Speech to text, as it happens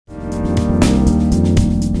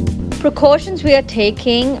Precautions we are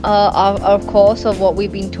taking are, of course, of what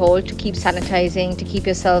we've been told: to keep sanitizing, to keep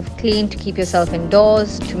yourself clean, to keep yourself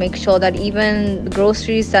indoors, to make sure that even the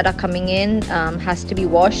groceries that are coming in has to be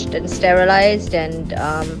washed and sterilized, and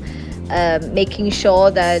making sure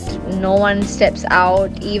that no one steps out,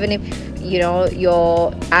 even if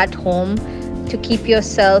you're at home, to keep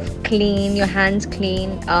yourself clean, your hands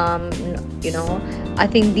clean. I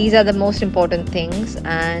think these are the most important things,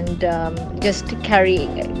 and just to carry.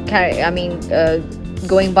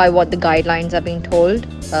 Going by what the guidelines are being told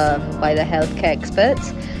by the healthcare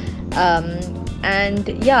experts. And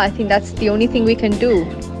yeah, I think that's the only thing we can do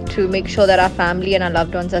to make sure that our family and our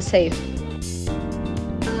loved ones are safe.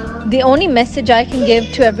 The only message I can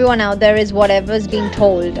give to everyone out there is whatever's being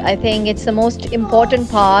told. I think it's the most important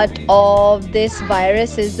part of this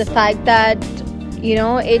virus is the fact that,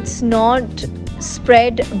 it's not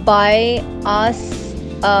spread by us.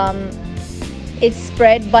 It's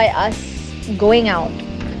spread by us going out.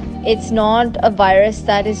 It's not a virus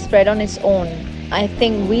that is spread on its own. I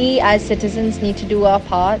think we as citizens need to do our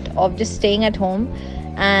part of just staying at home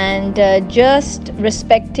and just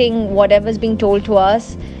respecting whatever's being told to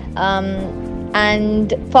us,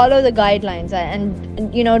 and follow the guidelines,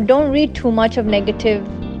 and don't read too much of negative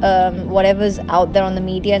whatever's out there on the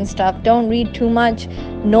media and stuff. Don't read too much.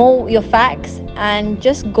 Know your facts and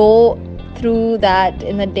just go through that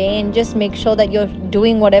in the day and just make sure that you're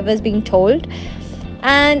doing whatever is being told.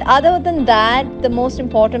 And other than that, the most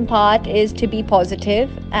important part is to be positive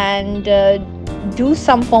and do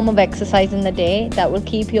some form of exercise in the day that will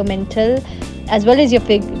keep your mental as well as your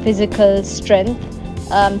physical strength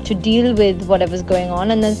to deal with whatever's going on.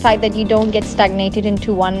 And the fact that you don't get stagnated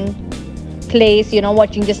into one place,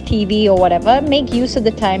 watching just TV or whatever. Make use of the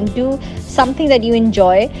time. Do something that you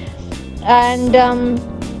enjoy. And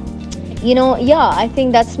I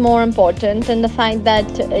think that's more important. And the fact that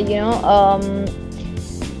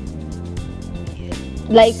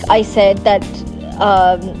like I said, that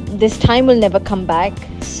this time will never come back.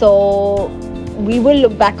 So we will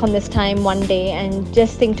look back on this time one day and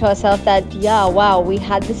just think to ourselves that, yeah, wow, we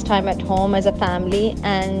had this time at home as a family,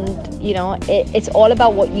 and it's all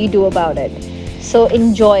about what you do about it. So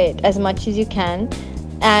enjoy it as much as you can,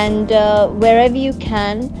 and wherever you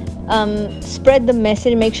can, spread the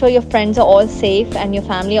message. Make sure your friends are all safe and your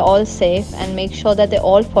family are all safe, and make sure that they're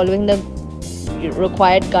all following the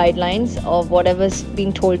required guidelines of whatever's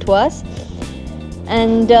being told to us.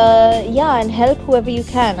 And and help whoever you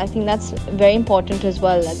can. I think that's very important as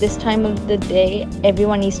well. At this time of the day,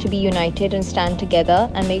 everyone needs to be united and stand together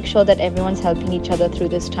and make sure that everyone's helping each other through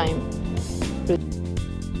this time.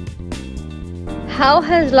 How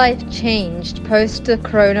has life changed post the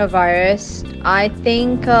coronavirus? I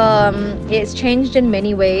think it's changed in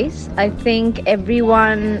many ways. I think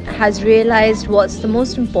everyone has realized what's the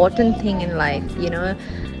most important thing in life.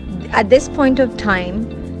 At this point of time,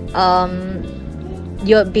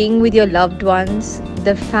 you're being with your loved ones,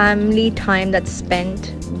 the family time that's spent,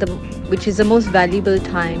 which is the most valuable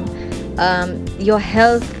time, your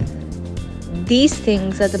health. These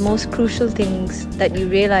things are the most crucial things that you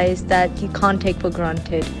realize that you can't take for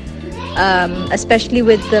granted, especially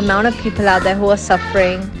with the amount of people out there who are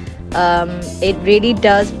suffering. It really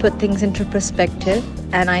does put things into perspective,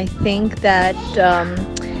 and I think that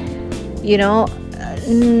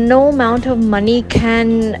no amount of money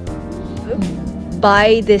can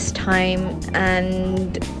buy this time.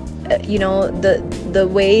 And the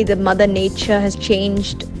way the mother nature has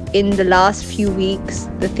changed in the last few weeks,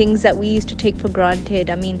 the things that we used to take for granted.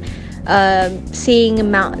 I mean, seeing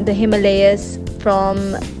the Himalayas from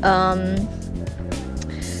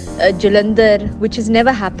Jalandhar, which has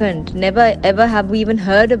never happened. Never ever have we even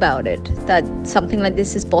heard about it, that something like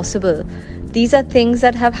this is possible. These are things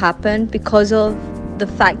that have happened because of the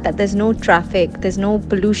fact that there's no traffic, there's no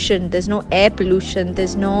pollution, there's no air pollution,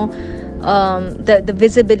 there's no the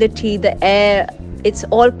visibility, the air, it's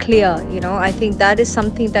all clear. I think that is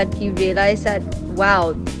something that you realize that,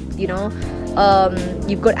 wow,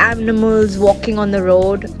 you've got animals walking on the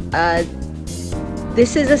road.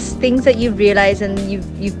 This is the things that you realize, and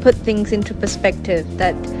you've put things into perspective,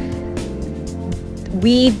 that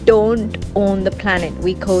we don't own the planet,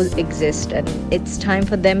 we coexist, and it's time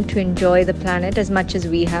for them to enjoy the planet as much as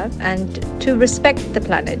we have, and to respect the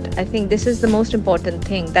planet. I think this is the most important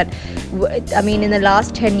thing. That in the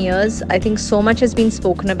last 10 years, I think so much has been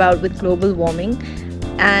spoken about with global warming,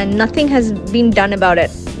 and nothing has been done about it.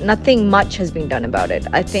 Nothing much has been done about it.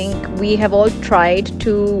 I think we have all tried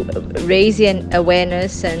to raise an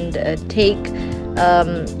awareness and take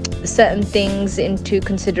certain things into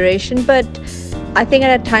consideration, but I think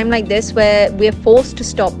at a time like this where we're forced to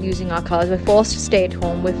stop using our cars, we're forced to stay at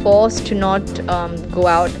home, we're forced to not go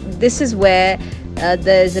out, this is where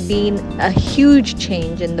there's been a huge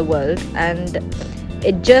change in the world, and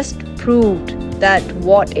it just proved that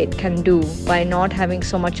what it can do by not having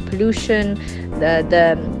so much pollution,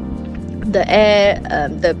 the air,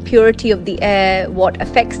 the purity of the air, what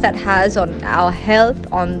effects that has on our health,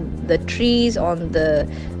 on the trees, on the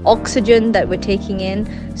oxygen that we're taking in,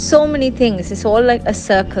 so many things. It's all like a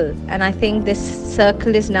circle, and I think this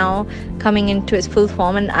circle is now coming into its full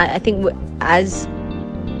form. And I think as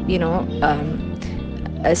you know,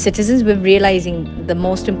 as citizens, we're realizing the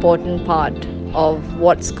most important part of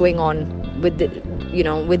what's going on with the,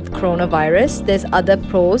 with coronavirus. There's other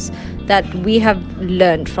pros that we have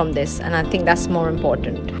learned from this, and I think that's more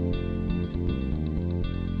important.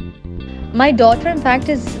 My daughter, in fact,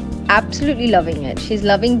 is absolutely loving it. She's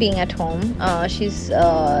loving being at home. She's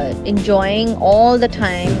enjoying all the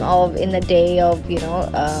time of in the day of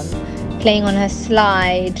playing on her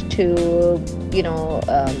slide to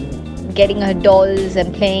getting her dolls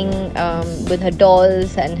and playing with her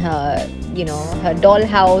dolls and her doll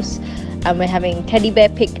house. And we're having teddy bear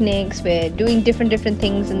picnics. We're doing different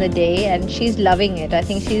things in the day, and she's loving it. I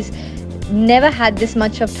think she's never had this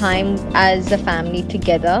much of time as a family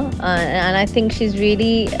together, and I think she's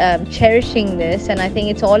really cherishing this. And I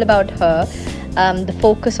think it's all about her, the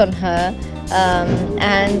focus on her,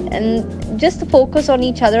 and just the focus on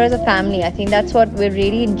each other as a family. I think that's what we're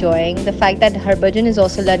really enjoying. The fact that Harbhajan is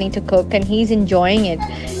also learning to cook, and he's enjoying it.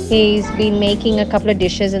 He's been making a couple of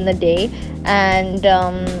dishes in the day, and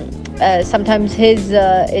sometimes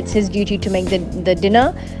it's his duty to make the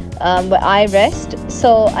dinner, but I rest.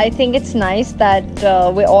 So I think it's nice that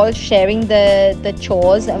we're all sharing the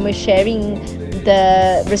chores, and we're sharing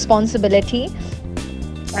the responsibility,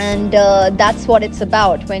 and that's what it's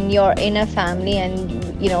about. When you're in a family and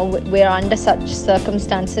we're under such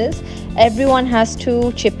circumstances, everyone has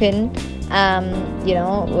to chip in.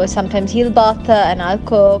 Sometimes he'll bath her and I'll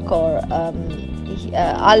cook, or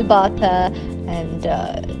I'll bath her and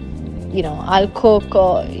I'll cook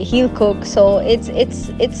or he'll cook. So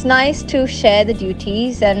it's nice to share the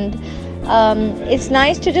duties, and it's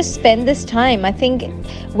nice to just spend this time. I think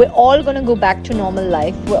we're all going to go back to normal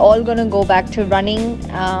life. We're all going to go back to running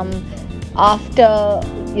after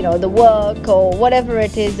the work or whatever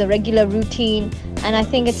it is, the regular routine. And I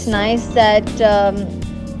think it's nice that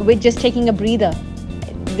we're just taking a breather.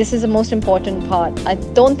 This is the most important part. I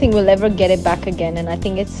don't think we'll ever get it back again, and I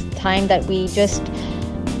think it's time that we just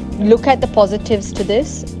look at the positives to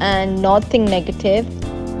this and not think negative,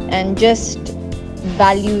 and just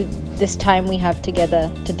value this time we have together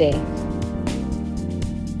today.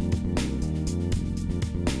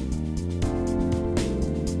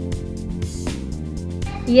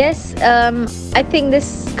 Yes, I think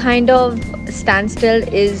this kind of standstill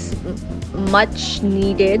is much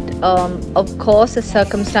needed. Of course, the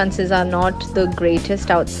circumstances are not the greatest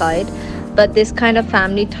outside, but this kind of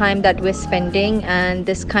family time that we're spending, and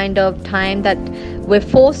this kind of time that we're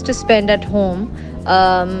forced to spend at home,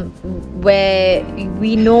 where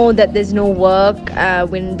we know that there's no work,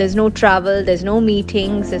 when there's no travel, there's no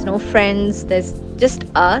meetings, there's no friends, there's just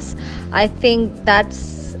us. I think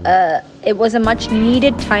that's it was a much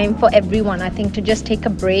needed time for everyone. I think to just take a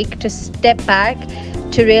break, to step back,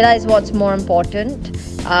 to realize what's more important,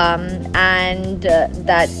 and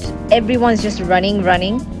that everyone's just running,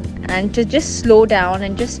 and to just slow down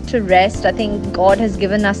and just to rest. I think God has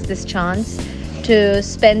given us this chance to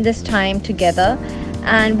spend this time together,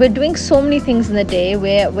 and we're doing so many things in the day.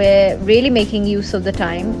 We're really making use of the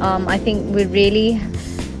time. I think we're really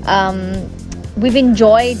we've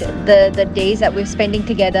enjoyed the days that we're spending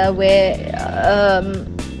together. We're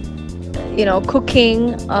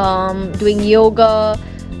cooking, doing yoga,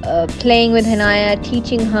 playing with Hinaya,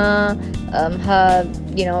 teaching her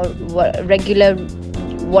regular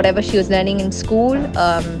whatever she was learning in school.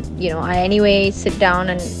 I anyway sit down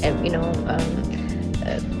and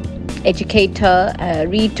educate her,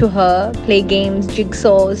 read to her, play games,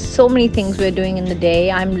 jigsaws, so many things we're doing in the day.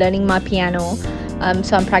 I'm learning my piano,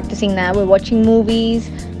 so I'm practicing that. We're watching movies,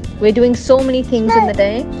 we're doing so many things in the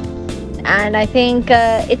day. And I think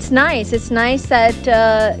it's nice that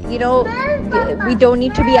we don't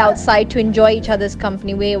need to be outside to enjoy each other's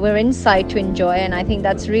company. We're inside to enjoy, and I think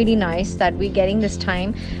that's really nice that we're getting this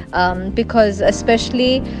time, because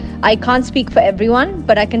especially, I can't speak for everyone,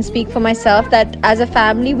 but I can speak for myself, that as a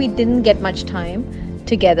family we didn't get much time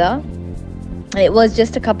together. It was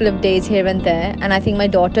just a couple of days here and there, and I think my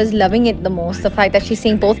daughter's loving it the most, the fact that she's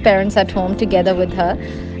seeing both parents at home together with her.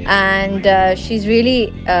 and she's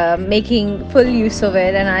really making full use of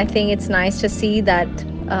it. And I think it's nice to see that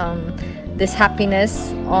this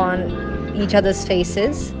happiness on each other's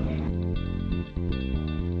faces.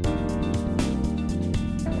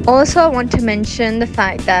 Also, I want to mention the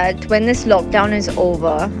fact that when this lockdown is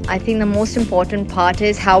over, I think the most important part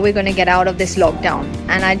is how we're going to get out of this lockdown.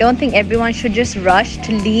 And I don't think everyone should just rush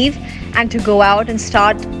to leave and to go out and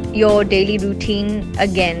start your daily routine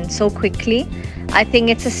again so quickly. I think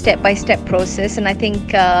it's a step-by-step process, and I think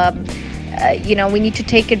we need to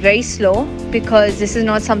take it very slow, because this is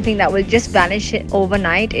not something that will just vanish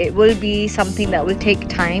overnight. It will be something that will take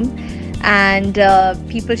time, and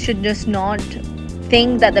people should just not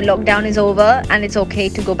think that the lockdown is over and it's okay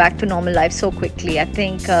to go back to normal life so quickly. I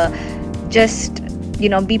think just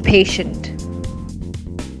be patient.